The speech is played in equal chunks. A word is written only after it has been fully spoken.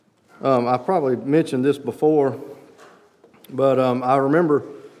I probably mentioned this before, but I remember,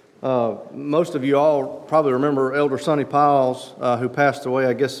 most of you all probably remember Elder Sonny Piles, who passed away,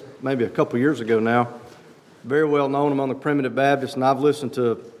 I guess, maybe a couple years ago now. Very well known among the Primitive Baptists, and I've listened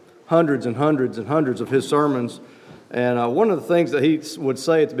to hundreds and hundreds and hundreds of his sermons. And one of the things that he would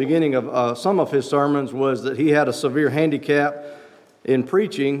say at the beginning of some of his sermons was that he had a severe handicap in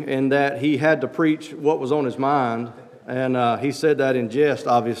preaching, and that he had to preach what was on his mind. And he said that in jest,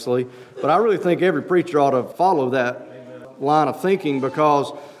 obviously. But I really think every preacher ought to follow that line of thinking,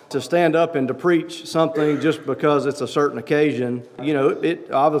 because to stand up and to preach something just because it's a certain occasion, it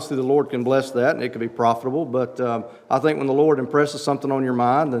obviously the Lord can bless that and it can be profitable. But I think when the Lord impresses something on your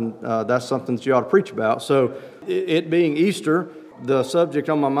mind, then that's something that you ought to preach about. So it being Easter, the subject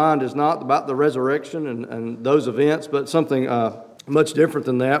on my mind is not about the resurrection and those events, but something much different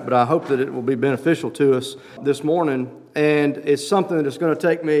than that. But I hope that it will be beneficial to us this morning. And it's something that is going to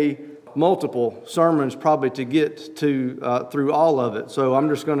take me multiple sermons probably to get to through all of it. So I'm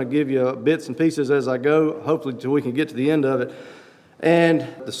just going to give you bits and pieces as I go, hopefully till we can get to the end of it. And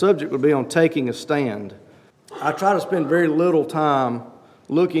the subject would be on taking a stand. I try to spend very little time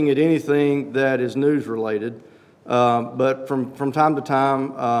looking at anything that is news related, but from time to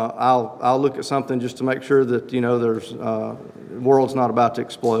time I'll look at something just to make sure that there's the world's not about to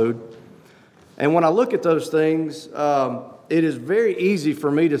explode. And when I look at those things, it is very easy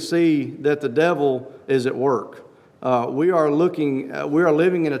for me to see that the devil is at work. We are living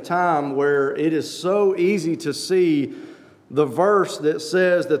in a time where it is so easy to see the verse that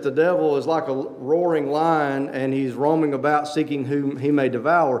says that the devil is like a roaring lion and he's roaming about seeking whom he may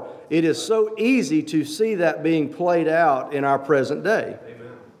devour. It is so easy to see that being played out in our present day.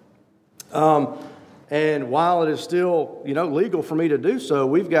 Amen. And while it is still, legal for me to do so,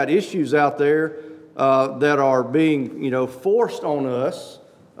 we've got issues out there that are being, forced on us,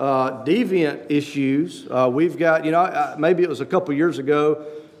 deviant issues. We've got, maybe it was a couple years ago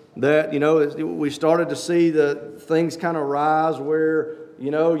that, we started to see the things kind of rise where,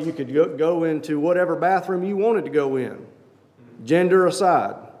 you could go into whatever bathroom you wanted to go in, gender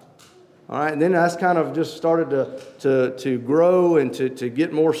aside. All right, and then that's kind of just started to grow and to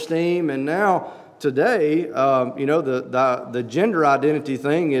get more steam. And now, today, the gender identity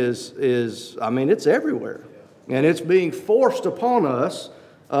thing is it's everywhere, and it's being forced upon us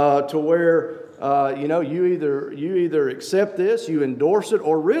to where you either accept this, you endorse it,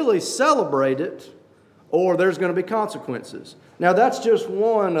 or really celebrate it, or there's going to be consequences. Now, that's just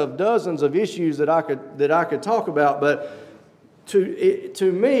one of dozens of issues that I could talk about, but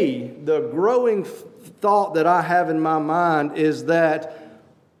to me, the growing thought that I have in my mind is that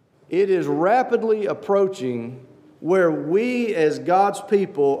it is rapidly approaching where we as God's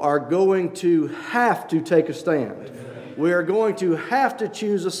people are going to have to take a stand. We are going to have to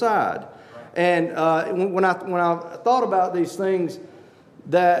choose a side. And when I thought about these things,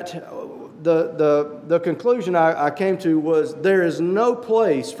 that the conclusion I came to was there is no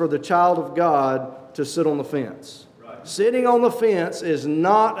place for the child of God to sit on the fence. Right. Sitting on the fence is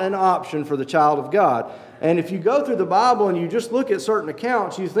not an option for the child of God. And if you go through the Bible and you just look at certain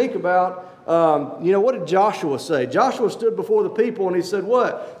accounts, you think about, what did Joshua say? Joshua stood before the people and he said,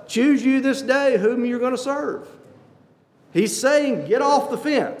 what? Choose you this day whom you're going to serve. He's saying, get off the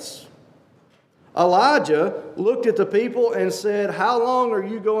fence. Elijah looked at the people and said, how long are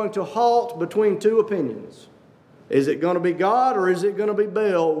you going to halt between two opinions? Is it going to be God or is it going to be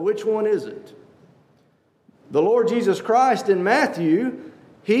Baal? Which one is it? The Lord Jesus Christ in Matthew,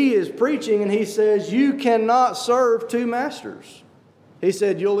 He is preaching and He says, you cannot serve two masters. He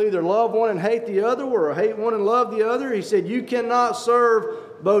said, you'll either love one and hate the other, or hate one and love the other. He said, you cannot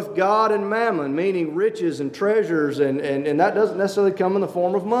serve both God and mammon, meaning riches and treasures, and that doesn't necessarily come in the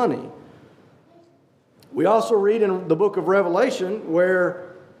form of money. We also read in the book of Revelation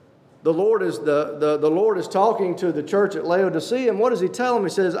where the Lord is the Lord is talking to the church at Laodicea, and what does He tell them?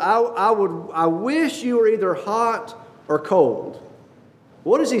 He says, I wish you were either hot or cold.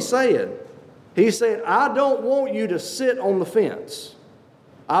 What is He saying? He's saying, I don't want you to sit on the fence.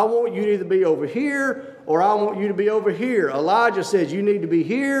 I want you to either be over here or I want you to be over here. Elijah says you need to be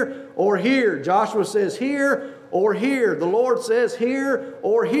here or here. Joshua says here or here. The Lord says here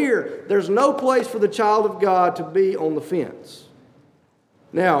or here. There's no place for the child of God to be on the fence.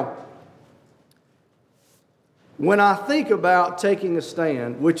 Now, when I think about taking a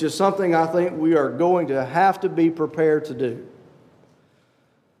stand, which is something I think we are going to have to be prepared to do,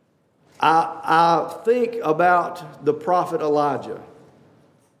 I think about the prophet Elijah.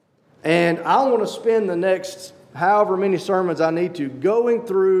 And I want to spend the next however many sermons I need to going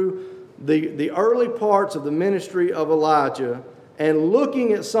through the early parts of the ministry of Elijah and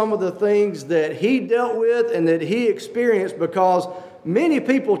looking at some of the things that he dealt with and that he experienced, because many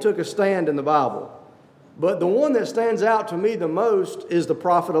people took a stand in the Bible. But the one that stands out to me the most is the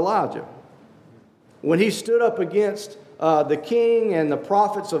prophet Elijah. When he stood up against the king and the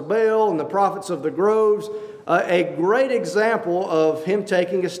prophets of Baal and the prophets of the groves, a great example of him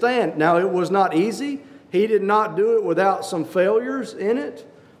taking a stand. Now, it was not easy. He did not do it without some failures in it.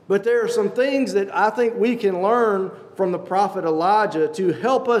 But there are some things that I think we can learn from the prophet Elijah to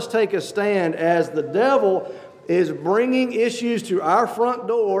help us take a stand as the devil is bringing issues to our front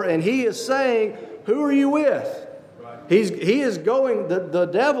door, and he is saying, who are you with? The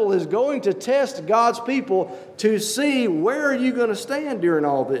devil is going to test God's people to see where are you going to stand during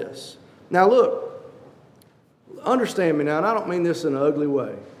all this. Now look, understand me now, and I don't mean this in an ugly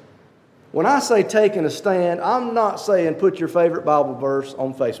way. When I say taking a stand, I'm not saying put your favorite Bible verse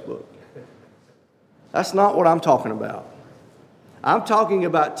on Facebook. That's not what I'm talking about. I'm talking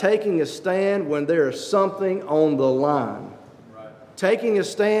about taking a stand when there is something on the line. Right. Taking a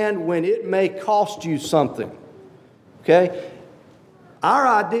stand when it may cost you something. Okay? Our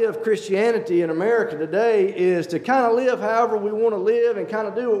idea of Christianity in America today is to kind of live however we want to live and kind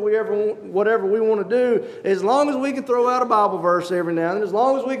of do whatever we want to do, as long as we can throw out a Bible verse every now and then, as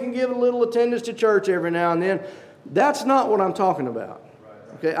long as we can give a little attendance to church every now and then. That's not what I'm talking about.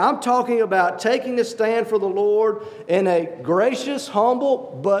 Okay, I'm talking about taking a stand for the Lord in a gracious,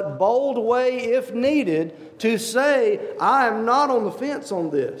 humble, but bold way, if needed, to say, I am not on the fence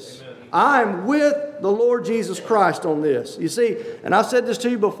on this. Amen. I'm with the Lord Jesus Christ on this. You see, and I've said this to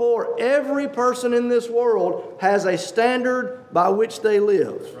you before, every person in this world has a standard by which they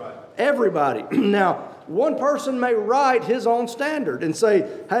live. Right. Everybody. Now, one person may write his own standard and say,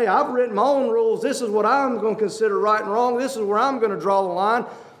 hey, I've written my own rules. This is what I'm going to consider right and wrong. This is where I'm going to draw the line.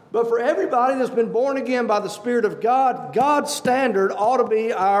 But for everybody that's been born again by the Spirit of God, God's standard ought to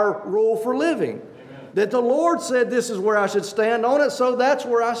be our rule for living. That the Lord said this is where I should stand on it, so that's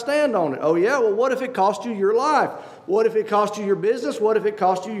where I stand on it. Oh yeah, well what if it cost you your life? What if it cost you your business? What if it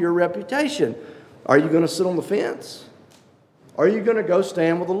cost you your reputation? Are you going to sit on the fence? Are you going to go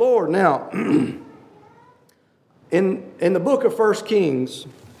stand with the Lord? Now, in the book of 1 Kings,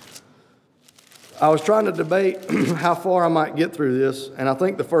 I was trying to debate how far I might get through this, and I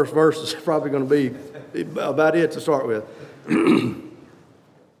think the first verse is probably going to be about it to start with.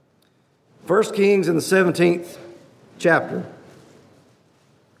 1 Kings in the 17th chapter,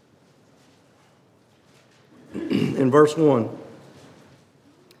 in verse 1,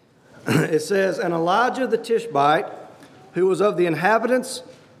 it says, And Elijah the Tishbite, who was of the inhabitants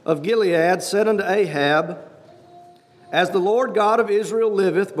of Gilead, said unto Ahab, As the Lord God of Israel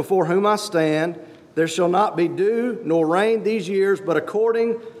liveth, before whom I stand, there shall not be dew nor rain these years, but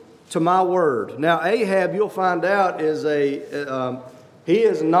according to my word. Now Ahab, you'll find out, he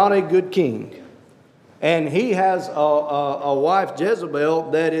is not a good king. And he has a wife,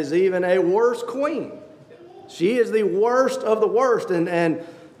 Jezebel, that is even a worse queen. She is the worst of the worst. And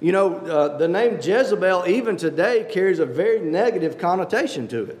you know, the name Jezebel, even today, carries a very negative connotation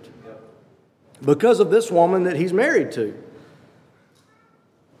to it. Because of this woman that he's married to.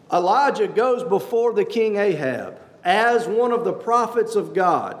 Elijah goes before the king Ahab as one of the prophets of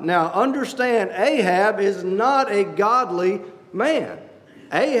God. Now, understand, Ahab is not a godly man.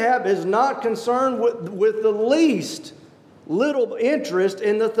 Ahab is not concerned with the least little interest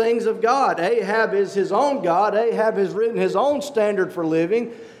in the things of God. Ahab is his own God. Ahab has written his own standard for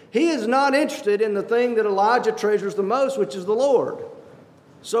living. He is not interested in the thing that Elijah treasures the most, which is the Lord.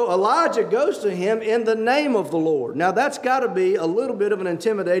 So Elijah goes to him in the name of the Lord. Now that's got to be a little bit of an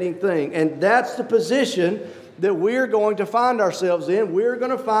intimidating thing. And that's the position that we're going to find ourselves in. We're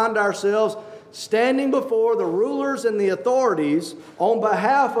going to find ourselves standing before the rulers and the authorities on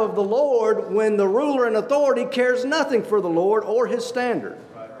behalf of the Lord when the ruler and authority cares nothing for the Lord or his standard.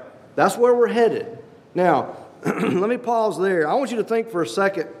 That's where we're headed. Now, let me pause there. I want you to think for a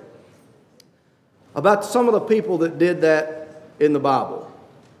second about some of the people that did that in the Bible.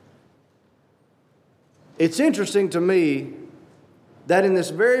 It's interesting to me that in this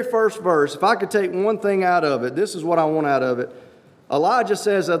very first verse, if I could take one thing out of it, this is what I want out of it. Elijah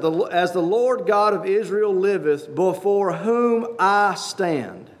says, As the Lord God of Israel liveth, before whom I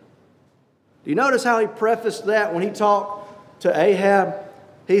stand. Do you notice how he prefaced that when he talked to Ahab?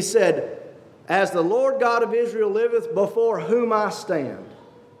 He said, As the Lord God of Israel liveth, before whom I stand.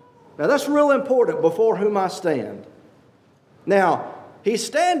 Now that's real important, before whom I stand. Now, he's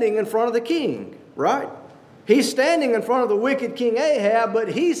standing in front of the king, right? He's standing in front of the wicked King Ahab, but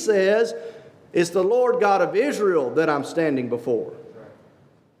he says, It's the Lord God of Israel that I'm standing before.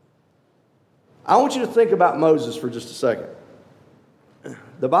 I want you to think about Moses for just a second.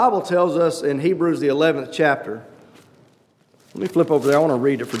 The Bible tells us in Hebrews, the 11th chapter. Let me flip over there. I want to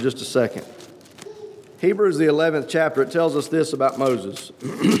read it for just a second. Hebrews, the 11th chapter, it tells us this about Moses.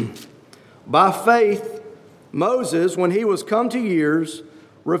 By faith, Moses, when he was come to years,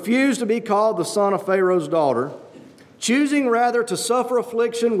 refused to be called the son of Pharaoh's daughter, choosing rather to suffer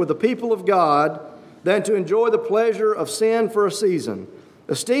affliction with the people of God than to enjoy the pleasure of sin for a season,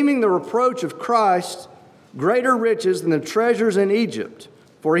 esteeming the reproach of Christ greater riches than the treasures in Egypt,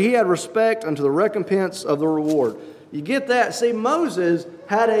 for he had respect unto the recompense of the reward. You get that? See, Moses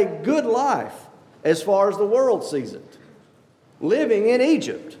had a good life as far as the world sees it, living in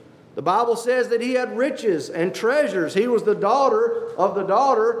Egypt. The Bible says that he had riches and treasures. He was the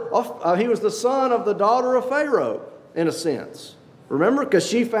he was the son of the daughter of Pharaoh, in a sense. Remember, because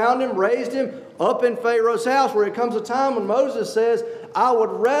she found him, raised him up in Pharaoh's house, where it comes a time when Moses says, I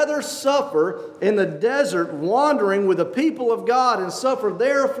would rather suffer in the desert wandering with the people of God and suffer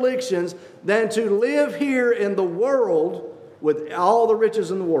their afflictions than to live here in the world with all the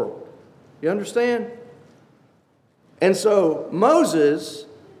riches in the world. You understand? And so Moses,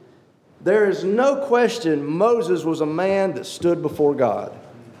 there is no question Moses was a man that stood before God.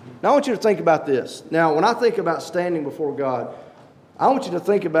 Now I want you to think about this. Now when I think about standing before God, I want you to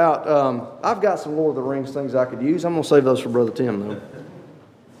think about, I've got some Lord of the Rings things I could use. I'm going to save those for Brother Tim,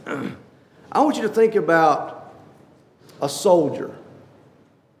 though. I want you to think about a soldier.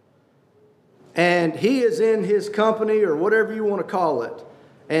 And he is in his company, or whatever you want to call it.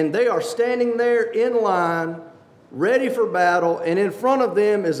 And they are standing there in line, ready for battle. And in front of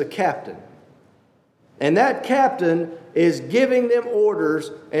them is a captain. And that captain is giving them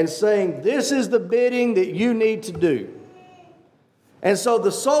orders and saying, this is the bidding that you need to do. And so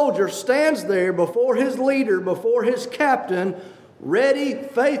the soldier stands there before his leader, before his captain, ready,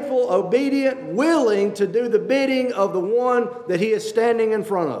 faithful, obedient, willing to do the bidding of the one that he is standing in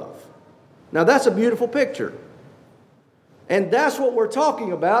front of. Now that's a beautiful picture. And that's what we're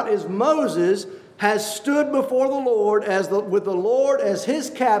talking about, is Moses has stood before the Lord with the Lord as his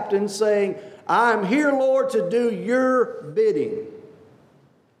captain, saying, I'm here, Lord, to do your bidding.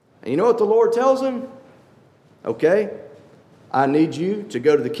 And you know what the Lord tells him? Okay, I need you to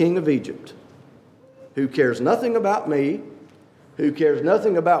go to the king of Egypt, who cares nothing about me, who cares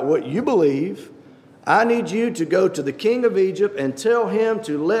nothing about what you believe. I need you to go to the king of Egypt and tell him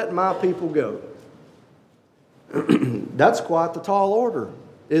to let my people go. That's quite the tall order,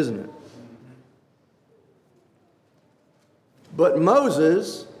 isn't it? But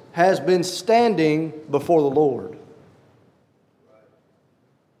Moses has been standing before the Lord.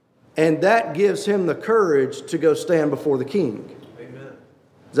 And that gives him the courage to go stand before the king. Amen.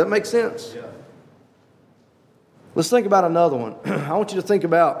 Does that make sense? Yeah. Let's think about another one. I want you to think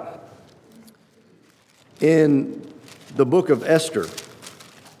about in the book of Esther.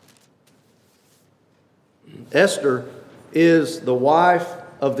 Esther is the wife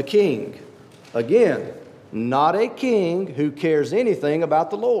of the king. Again, not a king who cares anything about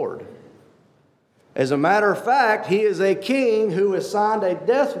the Lord. As a matter of fact, he is a king who has signed a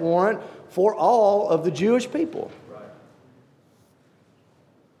death warrant for all of the Jewish people. Right.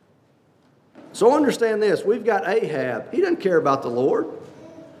 So understand this. We've got Ahab. He doesn't care about the Lord.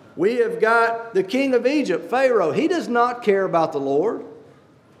 We have got the king of Egypt, Pharaoh. He does not care about the Lord.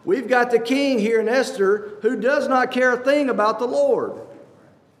 We've got the king here in Esther who does not care a thing about the Lord.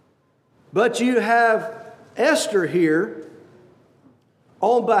 But you have Esther here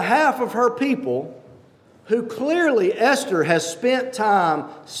on behalf of her people, who clearly Esther has spent time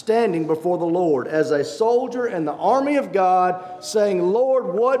standing before the Lord as a soldier in the army of God, saying, Lord,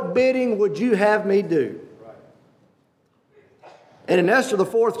 what bidding would you have me do? And in Esther, the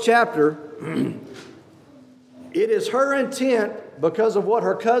 4th chapter, it is her intent, because of what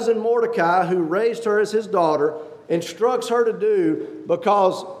her cousin Mordecai, who raised her as his daughter, instructs her to do,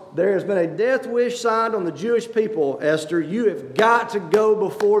 because there has been a death wish signed on the Jewish people, Esther. You have got to go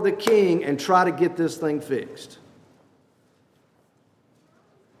before the king and try to get this thing fixed.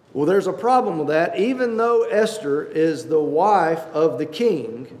 Well, there's a problem with that. Even though Esther is the wife of the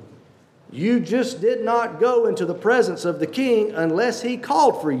king, you just did not go into the presence of the king unless he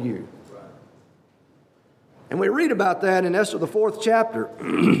called for you. And we read about that in Esther, the 4th chapter.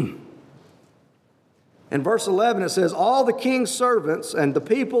 In verse 11, it says, all the king's servants and the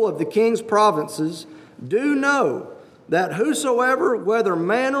people of the king's provinces do know that whosoever, whether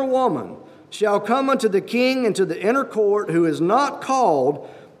man or woman, shall come unto the king into the inner court who is not called,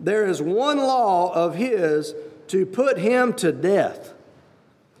 there is one law of his to put him to death,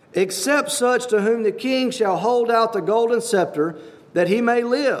 except such to whom the king shall hold out the golden scepter, that he may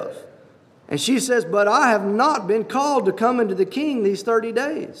live. And she says, but I have not been called to come into the king these 30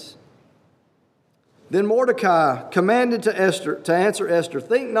 days. Then Mordecai commanded to answer Esther,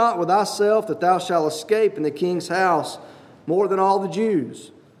 think not with thyself that thou shalt escape in the king's house more than all the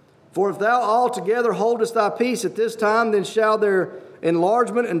Jews. For if thou altogether holdest thy peace at this time, then shall their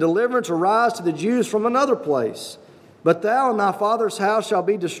enlargement and deliverance arise to the Jews from another place. But thou and thy father's house shall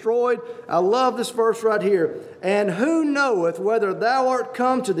be destroyed. I love this verse right here. And who knoweth whether thou art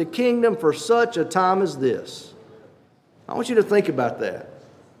come to the kingdom for such a time as this? I want you to think about that.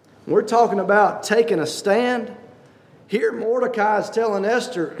 We're talking about taking a stand. Here Mordecai is telling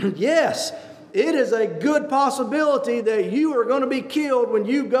Esther, yes, it is a good possibility that you are going to be killed when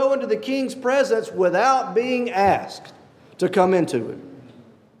you go into the king's presence without being asked to come into it.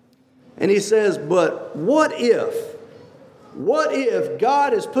 And he says, but what if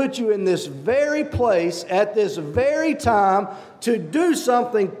God has put you in this very place at this very time to do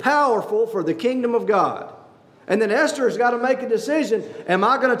something powerful for the kingdom of God? And then Esther's got to make a decision. Am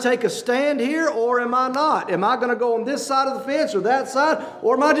I going to take a stand here or am I not? Am I going to go on this side of the fence or that side?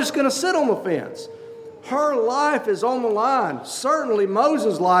 Or am I just going to sit on the fence? Her life is on the line. Certainly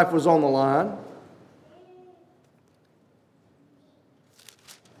Moses' life was on the line.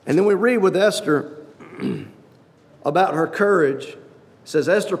 And then we read with Esther about her courage. It says,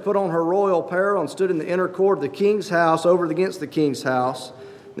 Esther put on her royal apparel and stood in the inner court of the king's house over against the king's house.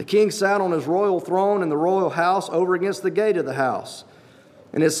 The king sat on his royal throne in the royal house over against the gate of the house.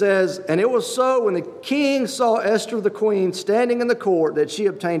 And it says, and it was so when the king saw Esther the queen standing in the court that she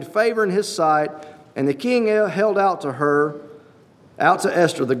obtained favor in his sight, and the king held out to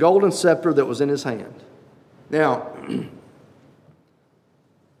Esther, the golden scepter that was in his hand. Now,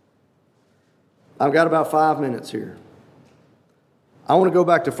 I've got about 5 minutes here. I want to go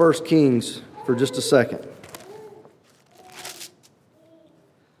back to 1 Kings for just a second.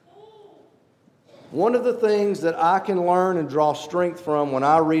 One of the things that I can learn and draw strength from when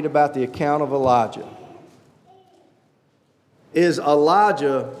I read about the account of Elijah is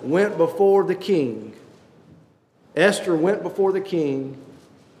Elijah went before the king. Esther went before the king.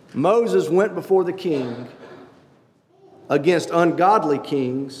 Moses went before the king against ungodly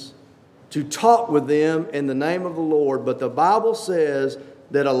kings to talk with them in the name of the Lord. But the Bible says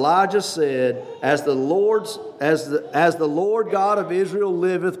that Elijah said, as the Lord God of Israel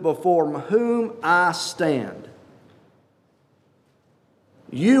liveth, before whom I stand.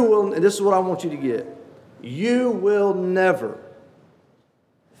 You will, and this is what I want you to get, you will never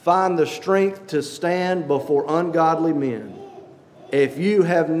find the strength to stand before ungodly men if you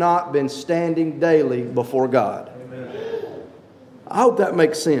have not been standing daily before God. Amen. I hope that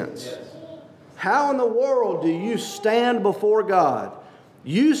makes sense. Yes. How in the world do you stand before God?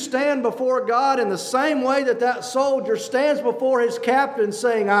 You stand before God in the same way that soldier stands before his captain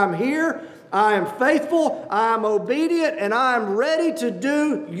saying, I'm here, I am faithful, I am obedient, and I am ready to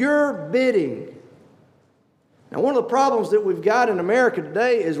do your bidding. Now, one of the problems that we've got in America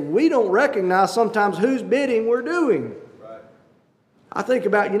today is we don't recognize sometimes whose bidding we're doing. Right. I think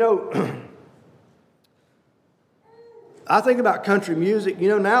about, I think about country music.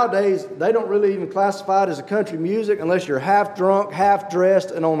 Nowadays, they don't really even classify it as a country music unless you're half drunk, half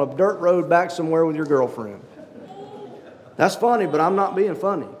dressed, and on a dirt road back somewhere with your girlfriend. That's funny, but I'm not being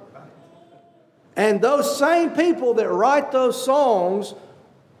funny. And those same people that write those songs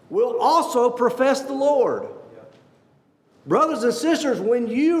will also profess the Lord. Brothers and sisters, when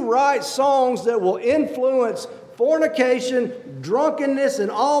you write songs that will influence fornication, drunkenness,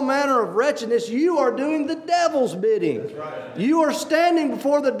 and all manner of wretchedness, you are doing the devil's bidding. Right. You are standing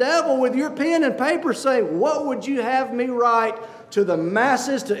before the devil with your pen and paper saying, what would you have me write to the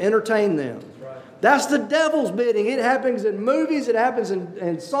masses to entertain them? Right. That's the devil's bidding. It happens in movies, it happens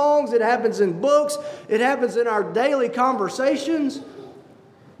in songs, it happens in books, it happens in our daily conversations.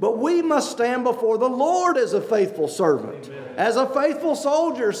 But we must stand before the Lord as a faithful servant, as a faithful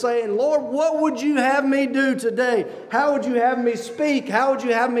soldier saying, Lord, what would you have me do today? How would you have me speak? How would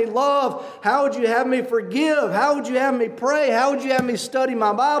you have me love? How would you have me forgive? How would you have me pray? How would you have me study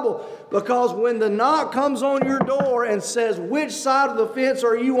my Bible? Because when the knock comes on your door and says, which side of the fence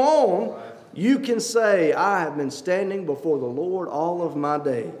are you on? You can say, I have been standing before the Lord all of my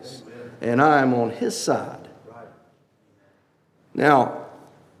days, and I am on His side. Now,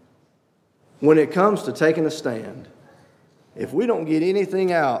 when it comes to taking a stand, if we don't get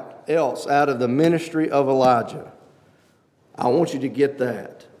anything else out of the ministry of Elijah, I want you to get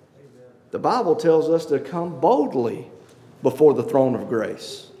that. The Bible tells us to come boldly before the throne of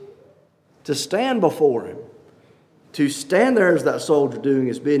grace, to stand before Him, to stand there as that soldier doing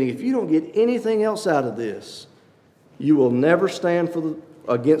his bidding. If you don't get anything else out of this, you will never stand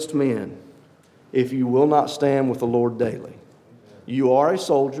against men if you will not stand with the Lord daily. You are a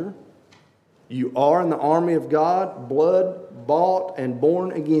soldier. You are in the army of God, blood bought and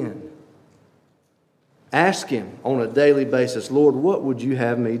born again. Ask Him on a daily basis, Lord, what would you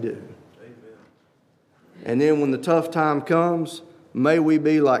have me do? Amen. And then when the tough time comes, may we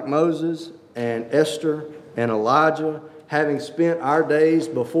be like Moses and Esther and Elijah, having spent our days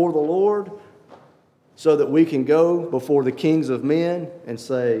before the Lord, so that we can go before the kings of men and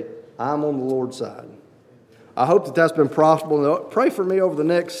say, I'm on the Lord's side. I hope that that's been profitable. Pray for me over the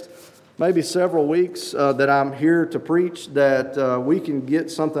next maybe several weeks that I'm here to preach, that we can get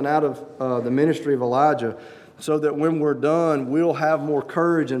something out of the ministry of Elijah, so that when we're done, we'll have more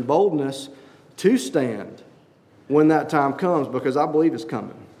courage and boldness to stand when that time comes, because I believe it's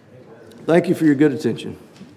coming. Thank you for your good attention.